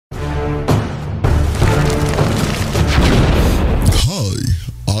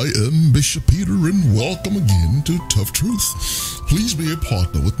Bishop Peter, and welcome again to Tough Truth. Please be a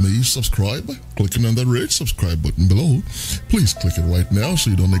partner with me. Subscribe by clicking on that red subscribe button below. Please click it right now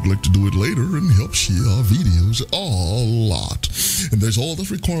so you don't neglect to do it later, and help share our videos a lot. And there's all that's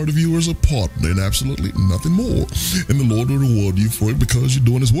required of you as a partner and absolutely nothing more. And the Lord will reward you for it because you're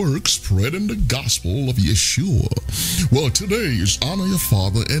doing His work, spreading the gospel of Yeshua. Well, today is Honor Your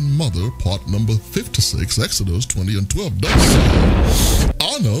Father and Mother, part number 56, Exodus 20 and 12 does say,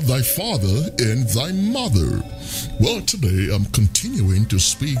 honor thy father and thy mother. Well, today I'm continuing to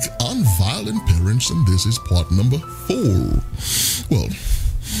speak on violent parents, and this is part number 4. Well,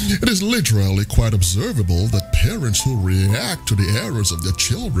 it is literally quite observable that parents who react to the errors of their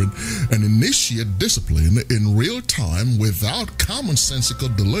children and initiate discipline in real time without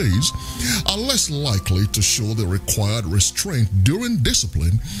commonsensical delays are less likely to show the required restraint during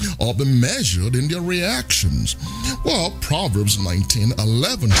discipline or be measured in their reactions. Well, Proverbs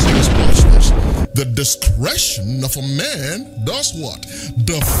 19:11 says, watch this, the discretion of a man does what?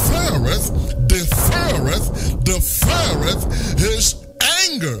 Deferreth his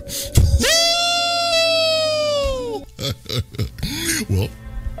anger. Well,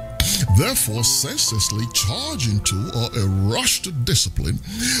 therefore, senselessly charging to or a rush to discipline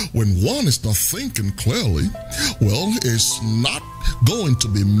when one is not thinking clearly, well, is not going to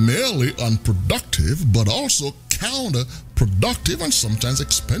be merely unproductive, but also counterproductive and sometimes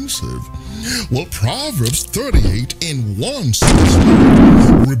expensive. Well, Proverbs 38:1 says,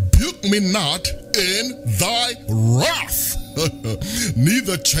 rebuke me not in thy wrath,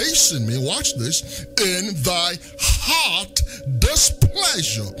 neither chasten me, watch this, in thy hot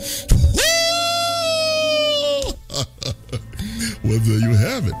displeasure. Well, there you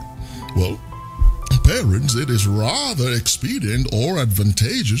have it. Well, parents, it is rather expedient or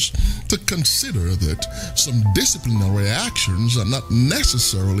advantageous to consider that some disciplinary actions are not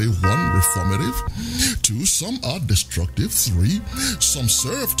necessarily 1, reformative, 2, some are destructive, 3, some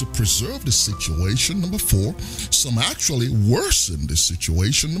serve to preserve the situation, 4, some actually worsen the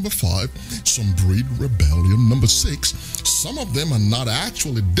situation, 5, some breed rebellion, 6, some of them are not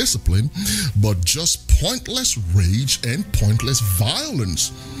actually discipline, but just pointless rage and pointless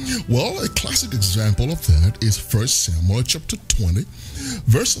violence. Well, a classic example of that is 1 Samuel chapter 20,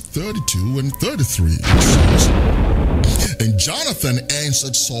 verse 32 and 33. It says, and Jonathan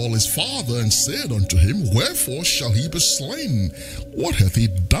answered Saul his father and said unto him, wherefore shall he be slain? What hath he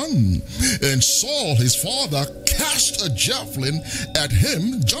done? And Saul his father cast a javelin at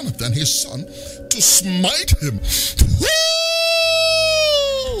him, Jonathan his son, to smite him.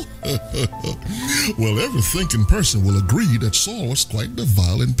 Well, every thinking person will agree that Saul was quite the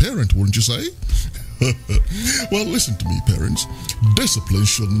violent parent, wouldn't you say? Well, listen to me, parents. Discipline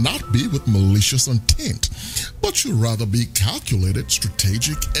should not be with malicious intent, but should rather be calculated,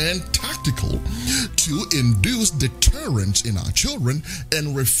 strategic, and tactical to induce deterrence in our children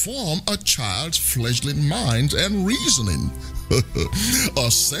and reform a child's fleshly mind and reasoning. A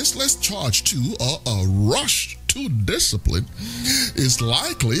senseless charge to or a rush to discipline is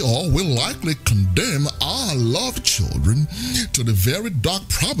likely or will likely condemn our loved children to the very dark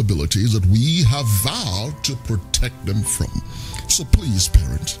probabilities that we have vowed to protect them from. So please,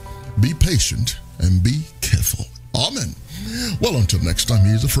 parents, be patient and be careful. Amen. Well, until next time,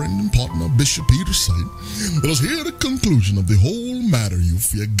 here's a friend and partner, Bishop Peter, saying, let us hear the conclusion of the whole matter. You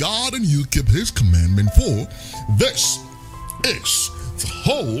fear God and you keep His commandment, for this is the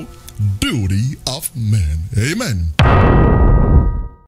whole duty of man. Amen.